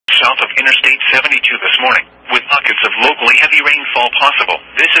of Interstate 72 this morning, with pockets of locally heavy rainfall possible.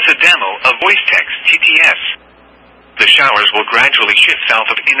 This is a demo of VoiceText TTS. The showers will gradually shift south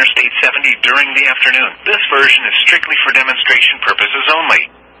of Interstate 70 during the afternoon. This version is strictly for demonstration purposes only.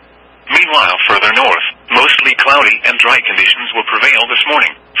 Meanwhile, further north, mostly cloudy and dry conditions will prevail this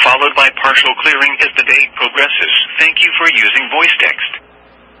morning, followed by partial clearing as the day progresses. Thank you for using VoiceText.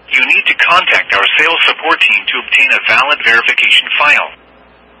 You need to contact our sales support team to obtain a valid verification file.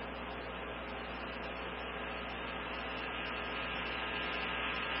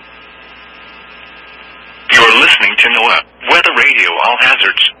 You're listening to NOAA Weather Radio All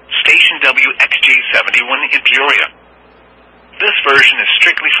Hazards, Station WXJ71 in Peoria. This version is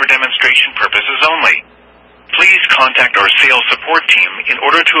strictly for demonstration purposes only. Please contact our sales support team in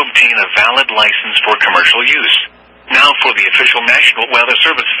order to obtain a valid license for commercial use. Now for the official National Weather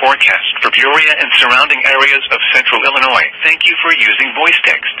Service forecast for Peoria and surrounding areas of central Illinois. Thank you for using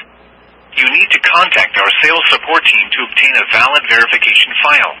VoiceText. You need to contact our sales support team to obtain a valid verification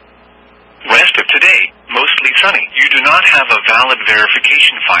file. Rest of today, mostly sunny. You do not have a valid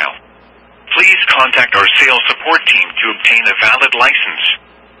verification file. Please contact our sales support team to obtain a valid license.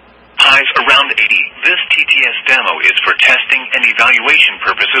 Highs around 80. This TTS demo is for testing and evaluation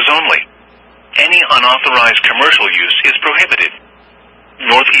purposes only. Any unauthorized commercial use is prohibited.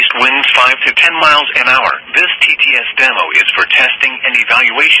 Northeast winds 5 to 10 miles an hour. This TTS demo is for testing and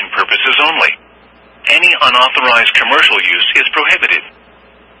evaluation purposes only. Any unauthorized commercial use is prohibited.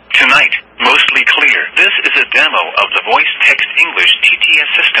 Tonight, mostly clear. This is a demo of the VoiceText English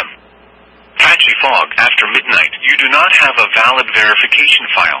TTS system. Patchy fog after midnight. You do not have a valid verification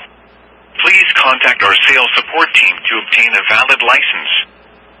file. Please contact our sales support team to obtain a valid license.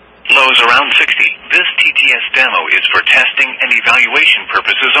 Lows around 60. This TTS demo is for testing and evaluation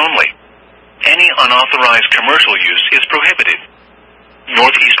purposes only. Any unauthorized commercial use is prohibited.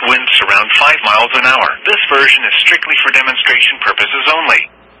 Northeast winds around 5 miles an hour. This version is strictly for demonstration purposes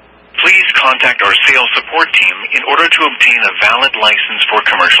only. Please contact our sales support team in order to obtain a valid license for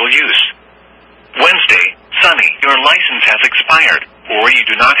commercial use. Wednesday, sunny. Your license has expired, or you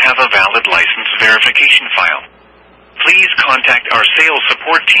do not have a valid license verification file. Please contact our sales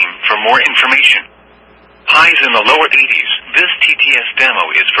support team for more information. Highs in the lower 80s. This TTS demo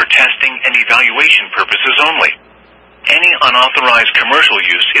is for testing and evaluation purposes only. Any unauthorized commercial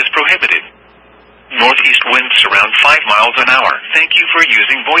use is prohibited. Northeast winds around 5 miles an hour. Thank you for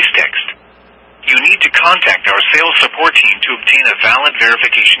using VoiceText. You need to contact our sales support team to obtain a valid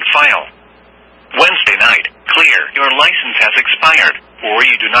verification file. Wednesday night, clear. Your license has expired, or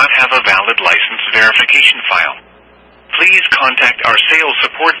you do not have a valid license verification file. Please contact our sales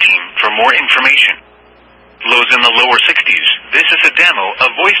support team for more information. Lows in the lower 60s. This is a demo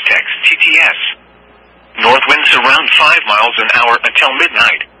of VoiceText TTS. North winds around 5 miles an hour until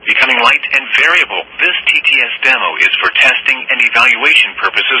midnight, becoming light and variable. This TTS demo is for testing and evaluation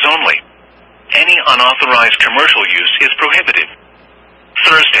purposes only. Any unauthorized commercial use is prohibited.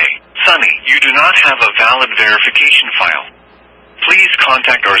 Thursday, sunny. You do not have a valid verification file. Please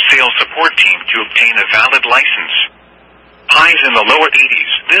contact our sales support team to obtain a valid license. Highs in the lower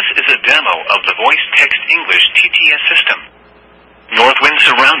 80s. This is a demo of the VoiceText English TTS system. North winds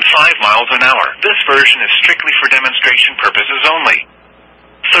around 5 miles an hour. This version is strictly for demonstration purposes only.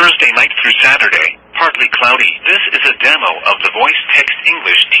 Thursday night through Saturday, partly cloudy. This is a demo of the VoiceText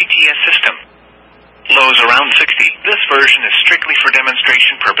English TTS system. Lows around 60. This version is strictly for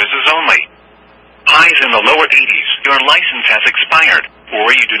demonstration purposes only. Highs in the lower 80s. Your license has expired,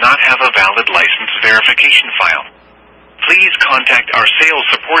 or you do not have a valid license verification file. Please contact our sales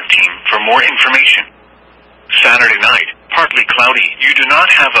support team for more information. Saturday night, partly cloudy. You do not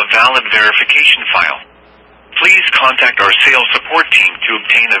have a valid verification file. Please contact our sales support team to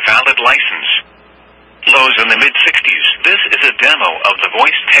obtain a valid license. Lows in the mid-60s. This is a demo of the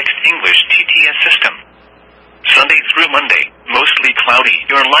VoiceText English TTS system. Sunday through Monday, mostly cloudy.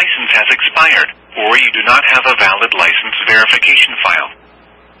 Your license has expired, or you do not have a valid license verification file.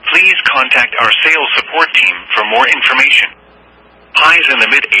 Please contact our sales support team for more information. Highs in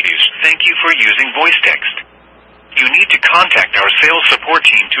the mid-80s. Thank you for using VoiceText. You need to contact our sales support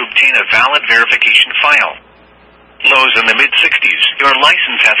team to obtain a valid verification file. Lows in the mid-60s. Your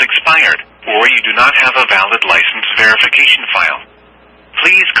license has expired, or you do not have a valid license verification file.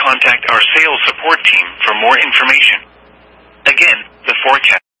 Please contact our sales support team for more information. Again, the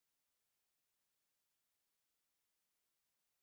forecast